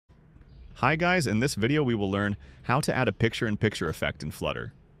Hi guys, in this video we will learn how to add a picture-in-picture effect in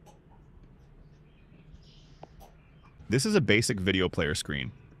Flutter. This is a basic video player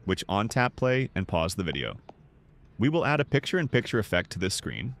screen, which on-tap play and pause the video. We will add a picture-in-picture effect to this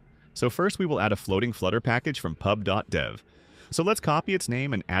screen. So first we will add a floating Flutter package from pub.dev. So let's copy its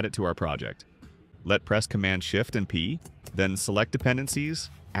name and add it to our project. Press Command-Shift and P, then select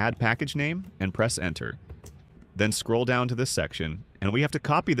Dependencies, add package name, and press Enter. Then scroll down to this section, and we have to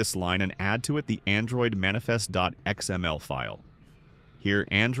copy this line and add to it the Android manifest.xml file. Here,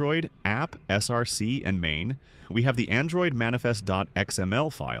 Android, app, src, and main, we have the Android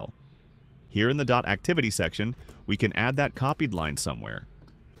manifest.xml file. Here in the .activity section, we can add that copied line somewhere.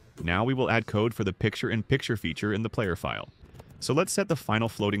 Now we will add code for the picture-in-picture feature in the player file. So let's set the final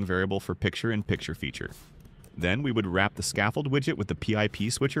floating variable for picture-in-picture feature. Then we would wrap the scaffold widget with the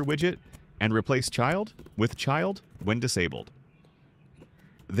PiP switcher widget and replace child with child when disabled.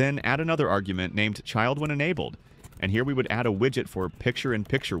 Then add another argument named child when enabled, and here we would add a widget for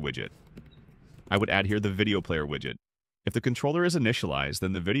picture-in-picture widget. I would add here the video player widget. If the controller is initialized,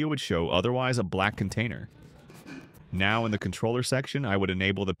 then the video would show otherwise a black container. Now in the controller section, I would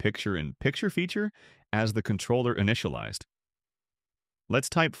enable the picture-in-picture feature as the controller initialized. Let's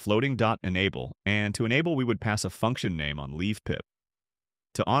type floating.enable, and to enable we would pass a function name on leave pip.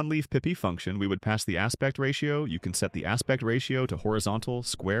 To onLeave PiP function, we would pass the aspect ratio. You can set the aspect ratio to horizontal,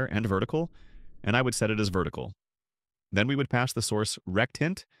 square, and vertical, and I would set it as vertical. Then we would pass the source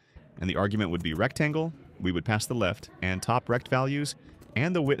rectint, and the argument would be rectangle. We would pass the left and top rect values,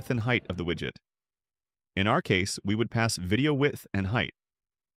 and the width and height of the widget. In our case, we would pass video width and height.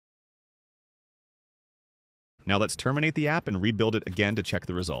 Now let's terminate the app and rebuild it again to check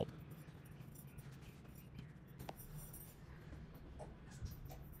the result.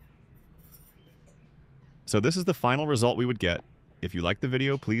 So this is the final result we would get. If you like the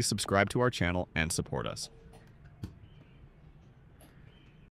video, please subscribe to our channel and support us.